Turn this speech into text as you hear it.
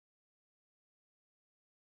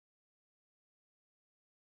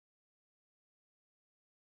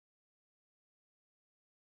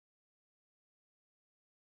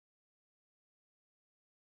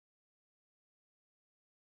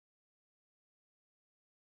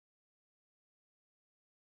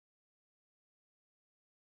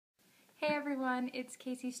Hey everyone, it's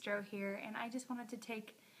Casey Stroh here, and I just wanted to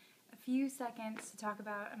take a few seconds to talk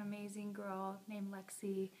about an amazing girl named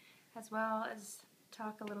Lexi, as well as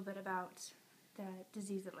talk a little bit about the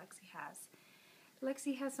disease that Lexi has.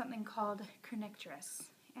 Lexi has something called kernicterus,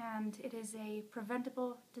 and it is a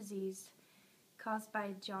preventable disease caused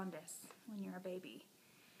by jaundice when you're a baby.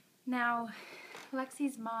 Now,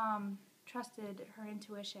 Lexi's mom trusted her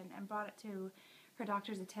intuition and brought it to her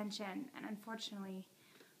doctor's attention, and unfortunately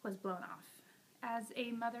was blown off. As a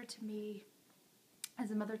mother to be,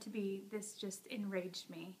 this just enraged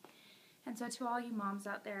me. And so to all you moms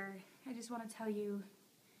out there, I just want to tell you,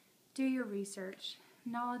 do your research.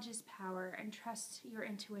 Knowledge is power, and trust your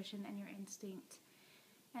intuition and your instinct.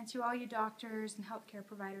 And to all you doctors and healthcare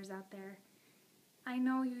providers out there, I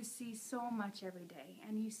know you see so much every day,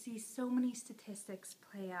 and you see so many statistics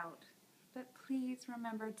play out. But please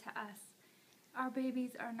remember, to us, our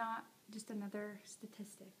babies are not just another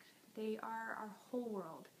statistic. They are our whole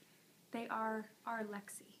world. They are our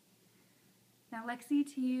Lexi. Now, Lexi,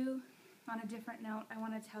 to you, on a different note, I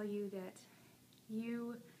want to tell you that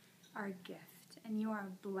you are a gift and you are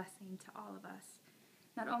a blessing to all of us.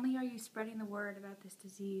 Not only are you spreading the word about this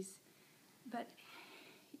disease, but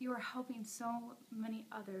you are helping so many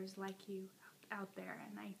others like you out there,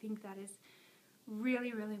 and I think that is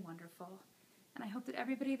really, really wonderful. And I hope that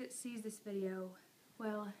everybody that sees this video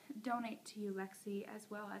will donate to you, Lexi, as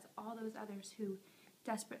well as all those others who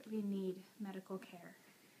desperately need medical care.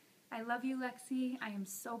 I love you, Lexi. I am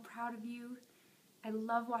so proud of you. I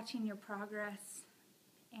love watching your progress,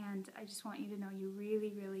 and I just want you to know you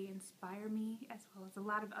really, really inspire me as well as a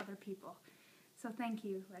lot of other people. So thank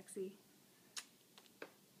you, Lexi.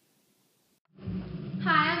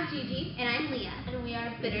 Hi, I'm Gigi. And I'm Leah. And we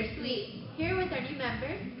are Bittersweet. Here with our new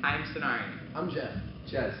members. Hi, I'm Sonari. I'm Jeff.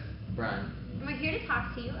 Jez. Brian. And we're here to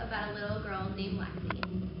talk to you about a little girl named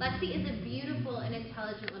Lexi. Lexi is a beautiful and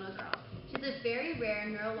intelligent little girl. She has a very rare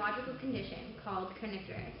neurological condition called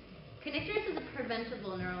kernicterus. Kernicterus is a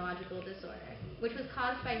preventable neurological disorder, which was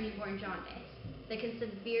caused by newborn jaundice that can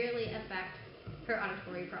severely affect her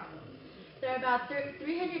auditory problems. There are about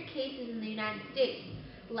 300 cases in the United States.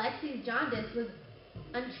 Lexi's jaundice was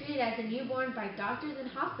untreated as a newborn by doctors and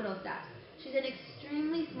hospital staff. She's an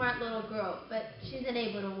extremely smart little girl, but she's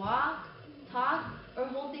unable to walk, talk, or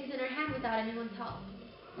hold things in her hand without anyone's help.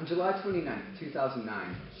 On July 29,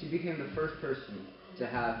 2009, she became the first person to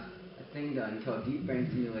have a thing done called deep brain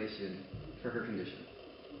stimulation for her condition.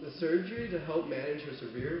 The surgery to help manage her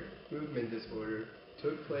severe movement disorder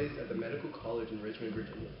took place at the Medical College in Richmond,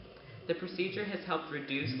 Virginia. The procedure has helped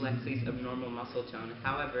reduce Lexi's abnormal muscle tone.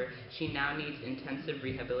 However, she now needs intensive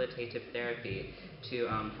rehabilitative therapy to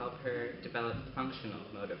help her develop functional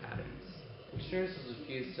motor patterns. Insurance has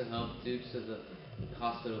refused to help due to the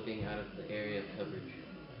hospital being out of the area of coverage.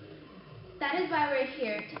 That is why we're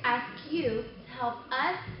here to ask you to help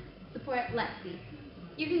us support Lexi.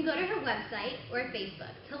 You can go to her website or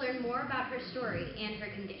Facebook to learn more about her story and her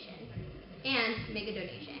condition, and make a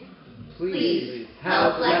donation. Please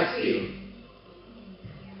help Lexi.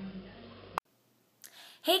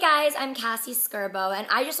 Hey guys, I'm Cassie Skirbo, and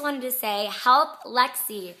I just wanted to say, help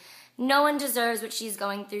Lexi. No one deserves what she's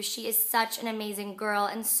going through. She is such an amazing girl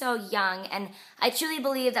and so young, and I truly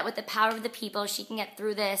believe that with the power of the people, she can get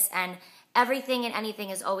through this, and everything and anything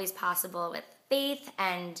is always possible with faith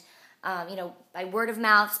and, by word of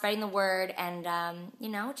mouth, spreading the word, and,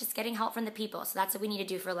 just getting help from the people. So that's what we need to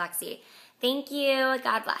do for Lexi. Thank you.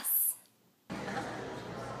 God bless.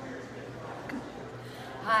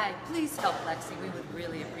 Hi, please help Lexi. We would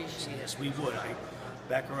really appreciate it. Yes, we would. I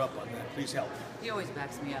back her up on that. Please help. He always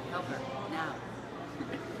backs me up. Help her now.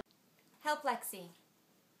 Help Lexi.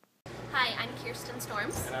 Hi, I'm Kirsten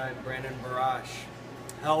Storms. And I'm Brandon Barrage.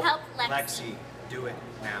 Help Lexi. Lexi. Do it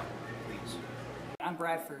now, please. I'm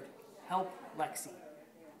Bradford. Help Lexi.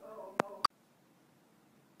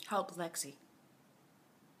 Help Lexi.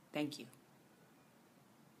 Thank you.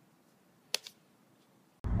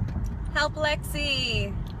 Help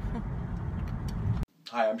Lexi!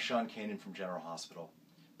 Hi, I'm Sean Kanan from General Hospital.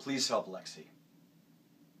 Please help Lexi.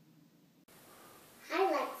 Hi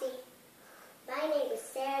Lexi, my name is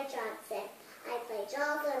Sarah Johnson. I play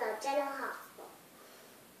Jocelyn on General Hospital.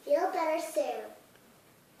 Feel better soon.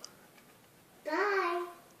 Bye.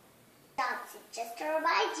 Johnson, just to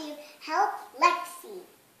remind you, help Lexi.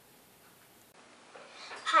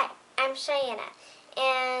 Hi, I'm Cheyenne,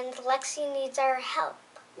 and Lexi needs our help.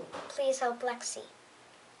 Please help Lexi.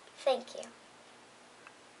 Thank you.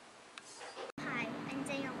 Hi, I'm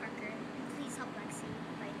Daniel Parker. Please help Lexi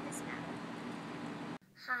fight this battle.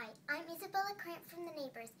 Hi, I'm Isabella Cramp from the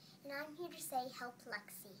Neighbors, and I'm here to say help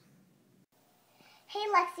Lexi. Hey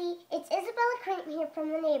Lexi, it's Isabella Creighton here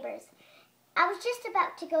from the neighbors. I was just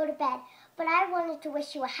about to go to bed, but I wanted to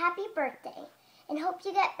wish you a happy birthday and hope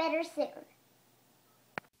you get better soon.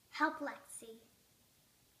 Help Lexi.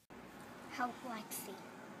 Help Lexi.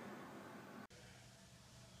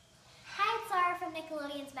 Hi, it's Laura from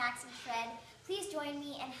Nickelodeon's Max and Fred. Please join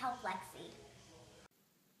me and help Lexi.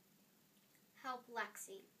 Help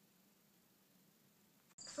Lexi.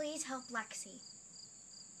 Please help Lexi.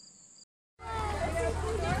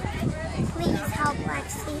 Please help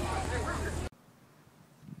Lexi.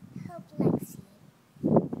 Help Lexi.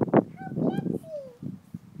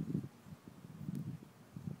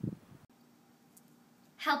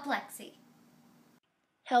 Help Lexi.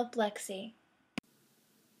 Help Lexi.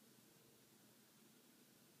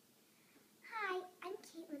 Hi, I'm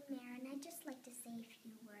Caitlin Marin. I'd just like to say a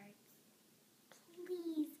few words.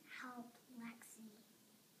 Please help Lexi.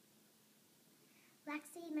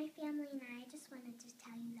 Lexi, my family and I just wanted to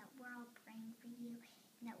tell you that we're all praying for you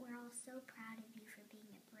and that we're all so proud of you for being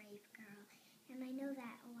a brave girl. And I know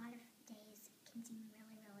that a lot of days can seem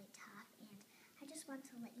really, really tough, and I just want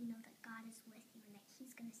to let you know that God is with you and that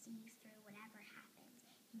He's going to see you through whatever happens,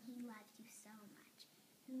 and He loves you so much.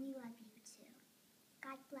 And we love you too.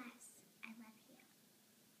 God bless. I love you.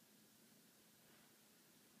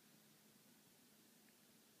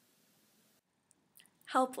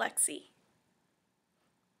 Help Lexi.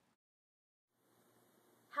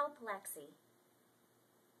 Help Lexi.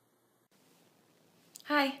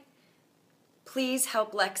 Hi. Please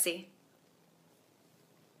help Lexi.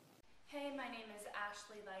 Hey, my name is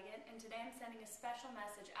Ashley Leggett, and today I'm sending a special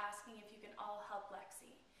message asking if you can all help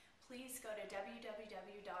Lexi. Please go to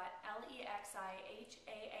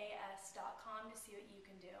www.lexihas.com to see what you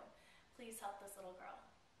can do. Please help this little girl.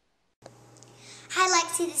 Hi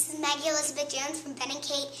Lexi, this is Maggie Elizabeth Jones from Ben and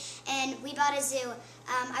Kate, and we bought a zoo.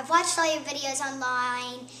 I've watched all your videos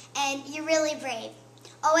online, and you're really brave.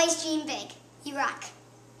 Always dream big. You rock.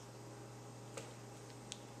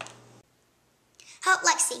 Help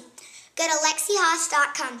Lexi. Go to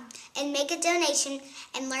lexihas.com and make a donation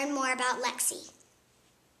and learn more about Lexi.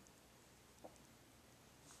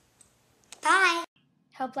 Bye.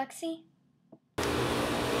 Help Lexi.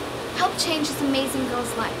 Help change this amazing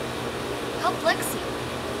girl's life. Help Lexi.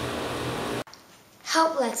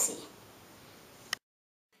 Help Lexi.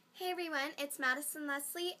 Hey everyone, it's Madison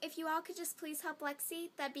Leslie. If you all could just please help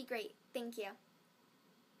Lexi, that'd be great. Thank you.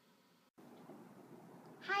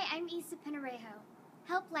 Hi, I'm Isa Pinarejo.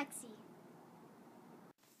 Help Lexi.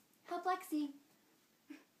 Help Lexi.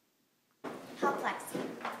 Help Lexi.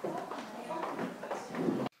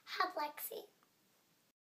 Help Lexi.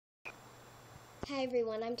 Hi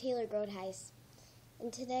everyone, I'm Taylor Grodheis,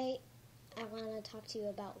 and today I want to talk to you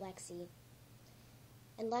about Lexi.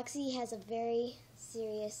 And Lexi has a very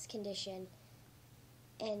serious condition,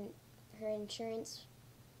 and her insurance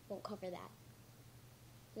won't cover that.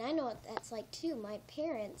 And I know what that's like too. My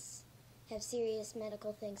parents have serious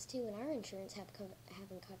medical things too, and our insurance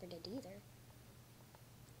haven't covered it either.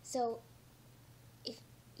 So, if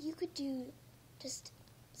you could do just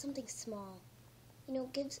something small,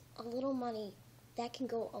 give a little money, that can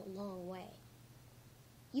go a long way.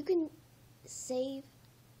 You can save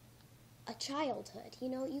a childhood,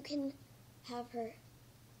 you can have her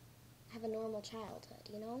have a normal childhood,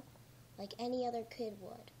 like any other kid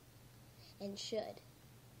would and should.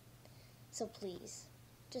 So please,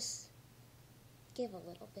 just give a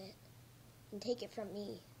little bit and take it from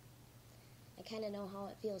me. I kind of know how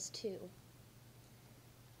it feels too.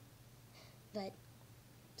 But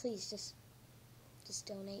please just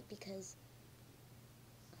donate, because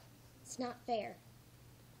it's not fair.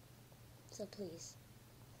 So please.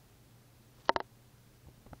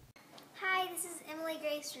 Hi, this is Emily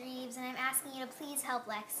Grace Reeves, and I'm asking you to please help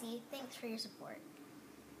Lexi. Thanks for your support.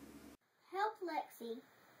 Help Lexi.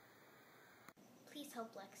 Please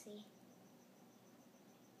help Lexi.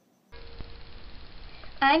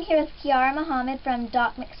 I'm here with Kiara Muhammad from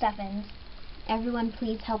Doc McStuffins. Everyone,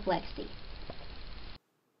 please help Lexi.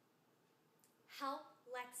 Help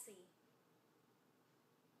Lexi.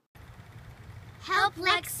 Help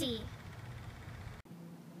Lexi.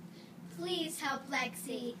 Please help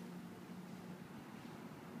Lexi.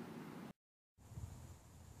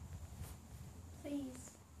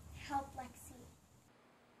 Please help Lexi.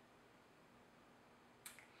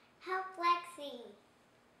 Help Lexi.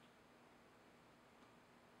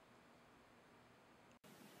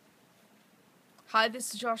 Hi,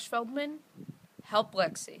 this is Josh Feldman. Help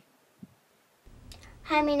Lexi.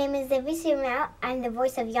 Hi, my name is Zibby Sumau. I'm the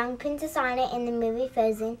voice of young Princess Anna in the movie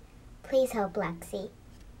Frozen. Please help Lexi.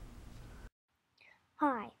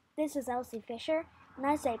 Hi, this is Elsie Fisher, and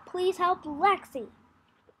I say please help Lexi.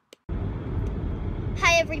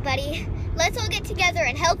 Hi everybody. Let's all get together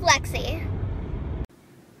and help Lexi.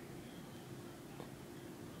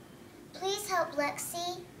 Please help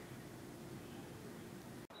Lexi.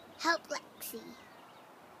 Help Lexi.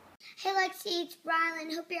 Hey Lexi, it's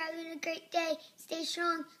Rylan. Hope you're having a great day. Stay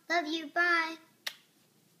strong. Love you. Bye.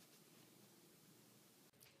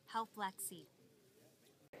 Help Lexi.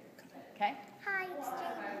 Okay. Hi, it's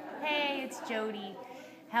Jody. Hey, it's Jody.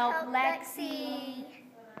 Help Lexi.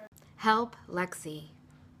 Help Lexi.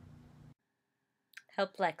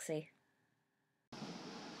 Help Lexi.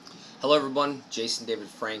 Hello everyone, Jason David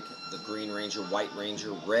Frank, the Green Ranger, White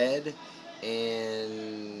Ranger, Red,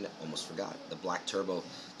 and almost forgot, the Black Turbo.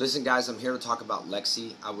 Listen guys, I'm here to talk about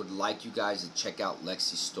Lexi. I would like you guys to check out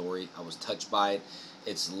Lexi's story. I was touched by it.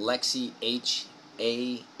 It's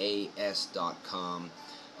LexiHaas.com.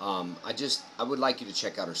 I would like you to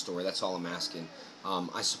check out her story. That's all I'm asking.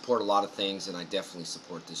 I support a lot of things, and I definitely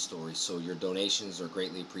support this story. So your donations are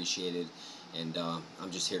greatly appreciated, and I'm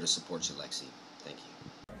just here to support you, Lexi. Thank you.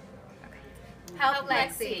 Help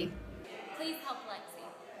Lexi. Please help Lexi.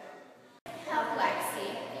 Help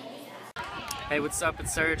Lexi. Hey, what's up?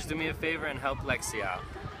 It's Serge. Do me a favor and help Lexi out.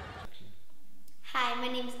 Hi, my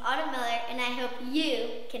name is Autumn Miller, and I hope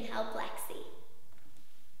you can help Lexi.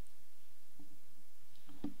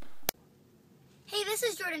 Hey, this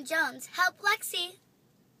is Jordan Jones. Help Lexi.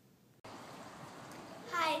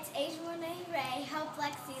 Hi, it's Asia Renee Ray. Help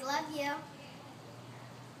Lexi. Love you.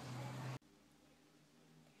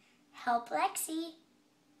 Help Lexi.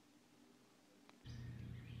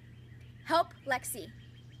 Help Lexi.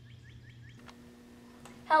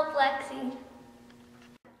 Help Lexi.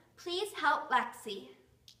 Please help Lexi.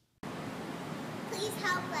 Please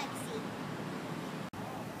help Lexi.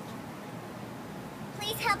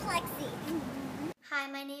 Please help Lexi. Hi,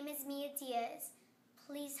 my name is Mia Diaz.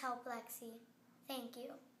 Please help Lexi. Thank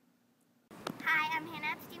you. Hi, I'm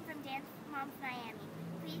Hannah Epstein from Dance Moms Miami.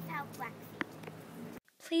 Please help Lexi.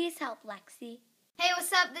 Please help Lexi. Hey,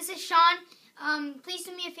 what's up? This is Sean. Please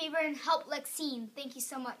do me a favor and help Lexine. Thank you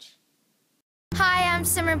so much. Hi, I'm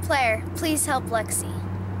Simran Player. Please help Lexi.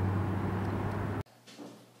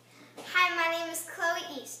 Hi, my name is Chloe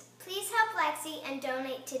East. Please help Lexi and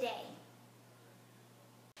donate today.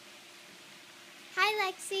 Hi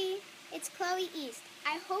Lexi, it's Chloe East.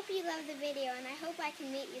 I hope you love the video and I hope I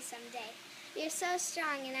can meet you someday. You're so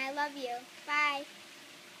strong and I love you. Bye.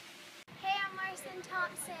 Hey, I'm Larson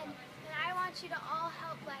Thompson, and I want you to all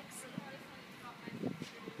help Lexi.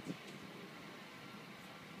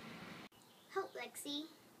 Help Lexi.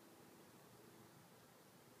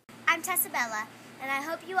 I'm Tessabella, and I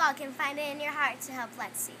hope you all can find it in your heart to help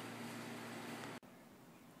Lexi.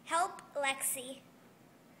 Help Lexi.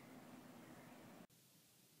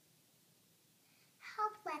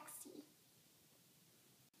 Help Lexi.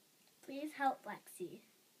 Please help Lexi.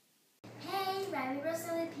 Hey, Riley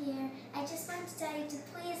Rosalie here. I just wanted to tell you to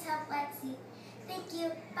please help Lexi. Thank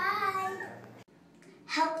you. Bye.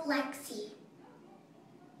 Help Lexi.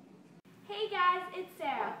 Hey guys, it's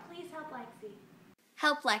Sarah. Please help Lexi.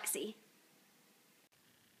 Help Lexi.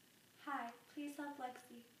 Hi, please help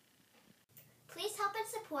Lexi. Please help and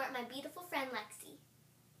support my beautiful friend Lexi.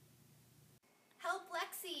 Help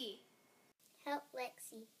Lexi. Help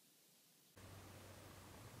Lexi.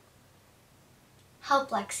 Help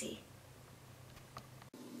Lexi.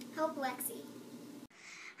 Help Lexi.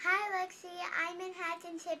 Hi Lexi, I'm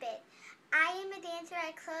Manhattan Tibbet. I am a dancer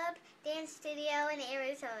at Club Dance Studio in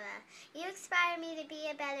Arizona. You inspire me to be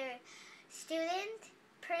a better student,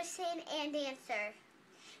 person, and dancer.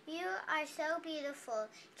 You are so beautiful.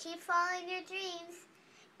 Keep following your dreams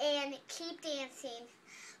and keep dancing.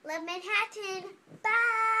 Love Manhattan.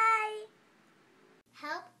 Bye.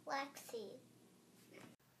 Help Lexi.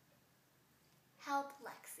 Help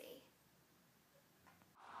Lexi.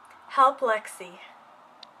 Help Lexi.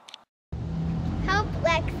 Help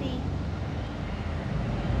Lexi.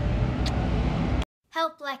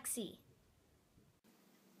 Help Lexi.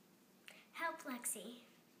 Help Lexi.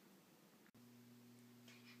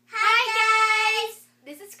 Hi guys!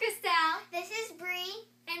 This is Christelle. This is Bree.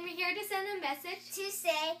 And we're here to send a message To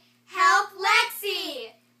say, Help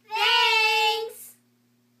Lexi! Thanks!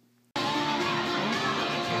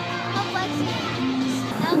 help Lexi.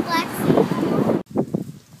 Help Lexi.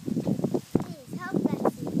 Please help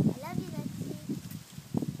Lexi. I love you, Lexi.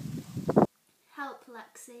 Help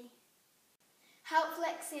Lexi. Help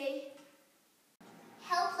Lexi.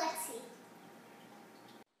 Help Lexi.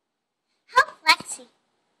 Help Lexi.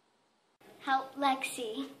 Help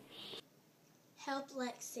Lexi. Help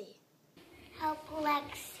Lexi. Help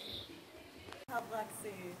Lexi. Help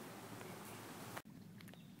Lexi.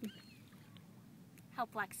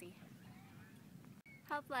 Help Lexi.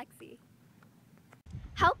 Help Lexi.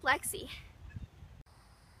 Help Lexi.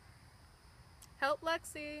 Help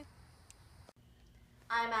Lexi.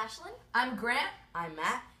 I'm Ashlyn. I'm Grant. I'm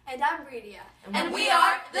Matt. And I'm Breedia. And we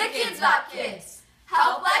are the Kids Bop Kids.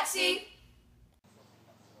 Help Lexi.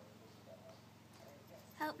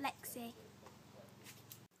 Help Lexi.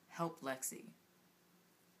 Help Lexi.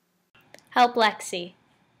 Help Lexi.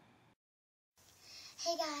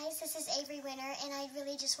 Hey guys, this is Avery Winter, and I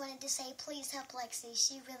really just wanted to say please help Lexi.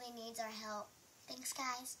 She really needs our help. Thanks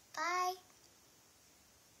guys. Bye.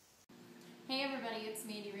 Hey everybody, it's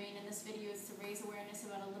Mandy Rain, and this video is to raise awareness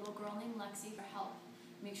about a little girl named Lexi for help.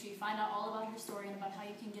 Make sure you find out all about her story and about how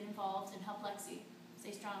you can get involved and help Lexi.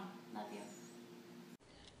 Stay strong. Love you.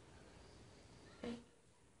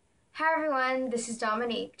 Hi everyone, this is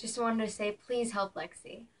Dominique. Just wanted to say please help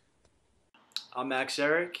Lexi. I'm Max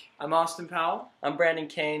Eric. I'm Austin Powell. I'm Brandon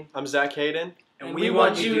Kane. I'm Zach Hayden. And we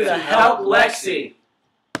want you to help Lexi.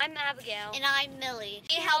 I'm Abigail. And I'm Millie.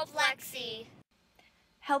 Help Lexi.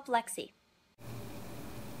 Help Lexi.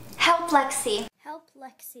 Help Lexi. Help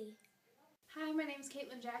Lexi. Hi, my name is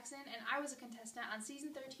Caitlin Jackson, and I was a contestant on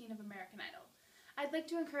season 13 of American Idol. I'd like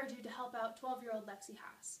to encourage you to help out 12-year-old Lexi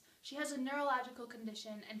Haas. She has a neurological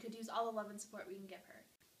condition and could use all the love and support we can give her.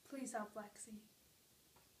 Please help Lexi.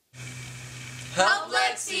 Help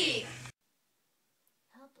Lexi.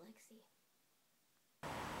 Help Lexi.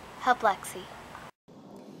 Help Lexi.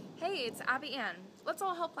 Hey, it's Abby Ann. Let's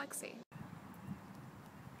all help Lexi.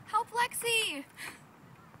 Help Lexi.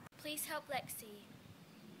 Please help Lexi.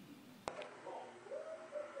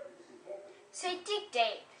 So dig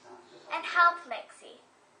deep and help Lexi.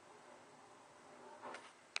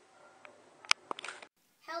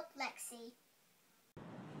 Help Lexi.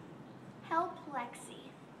 Help Lexi.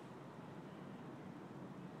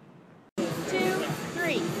 2,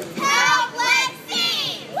 3. Help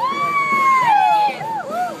Lexi!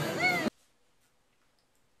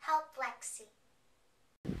 Help Lexi.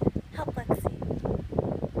 Help Lexi.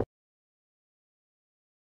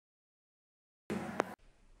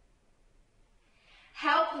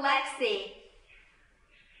 Help Lexi.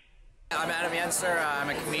 I'm Adam Yenser. I'm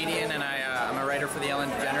a comedian and I'm a writer for the Ellen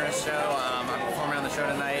DeGeneres Show. I'm performing on the show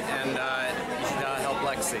tonight, and you should help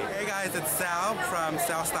Lexi. Hey guys, it's Sal from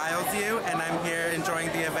Sal Styles You, and I'm here enjoying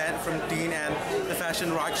the event from Dean and the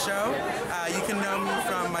Fashion Rock Show. You can know me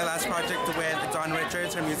from my last project with Dawn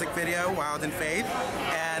Richards, her music video, Wild and Faith,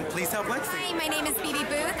 and please help Lexi. Hi, my name is Phoebe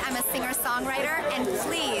Booth. I'm a singer-songwriter, and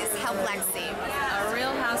please help Lexi. A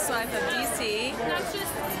Real Housewife of DC,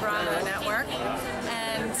 Bravo Network,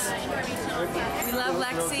 and we love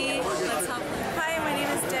Lexi. Let's help. Hi, my name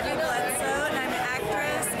is Debbie Bledsoe, and I'm an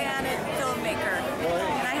actress and a filmmaker.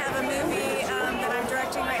 And I have a movie that I'm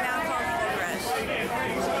directing right now called Gold Rush.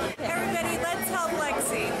 Everybody, let's help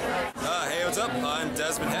Lexi. Hey, what's up? I'm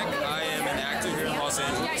Desmond Heck. I am an actor here in Los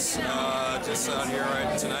Angeles. Just out here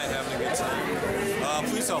right tonight having a good time.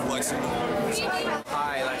 Please help Lexi.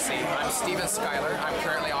 Hi, Lexi. I'm Steven Schuyler. I'm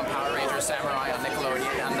currently on Power Ranger Samurai on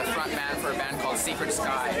Nickelodeon. I'm the front man for a band called Secret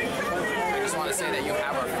Sky. I just want to say that you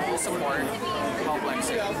have our full support. Help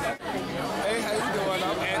Lexi. Hey, how you doing?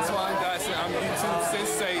 I'm Antoine Dodson. I'm YouTube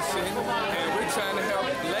sensation, and we're trying to help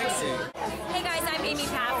Lexi. Hey guys, I'm Amy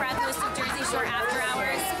Paffrath, host of Jersey Shore After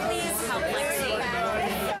Hours. Please help Lexi.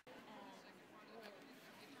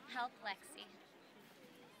 Help Lexi.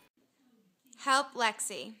 Help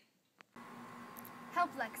Lexi.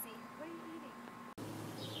 Help Lexi. What are you eating?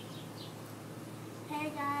 Hey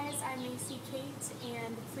guys, I'm Macy Kate,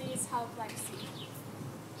 and please help Lexi.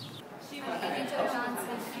 I'm Angel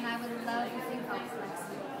Johnson, and I would love if you helped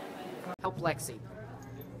Lexi. Help Lexi.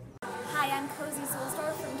 Hi, I'm Cozy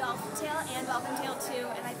Soulstorm from Dolphin Tale and Dolphin Tale 2,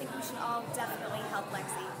 and I think we should all definitely help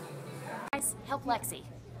Lexi. Guys, help Lexi.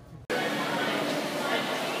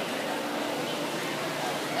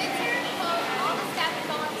 All the staff and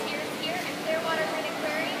volunteers here at Clearwater Marine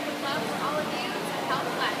Aquarium would love for all of you to help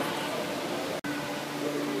Lexi.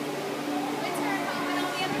 Winter and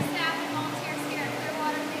all the other staff and volunteers here at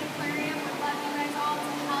Clearwater Marine Aquarium would love you guys all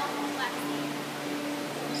to help Lexi.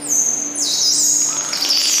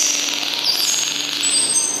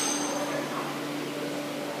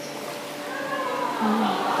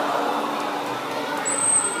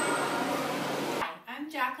 I'm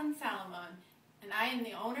Jacqueline Salomon, and I am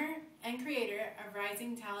the owner and creator of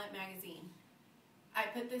Rising Talent Magazine. I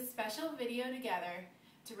put this special video together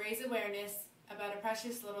to raise awareness about a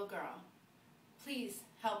precious little girl. Please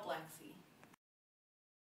help Lexi.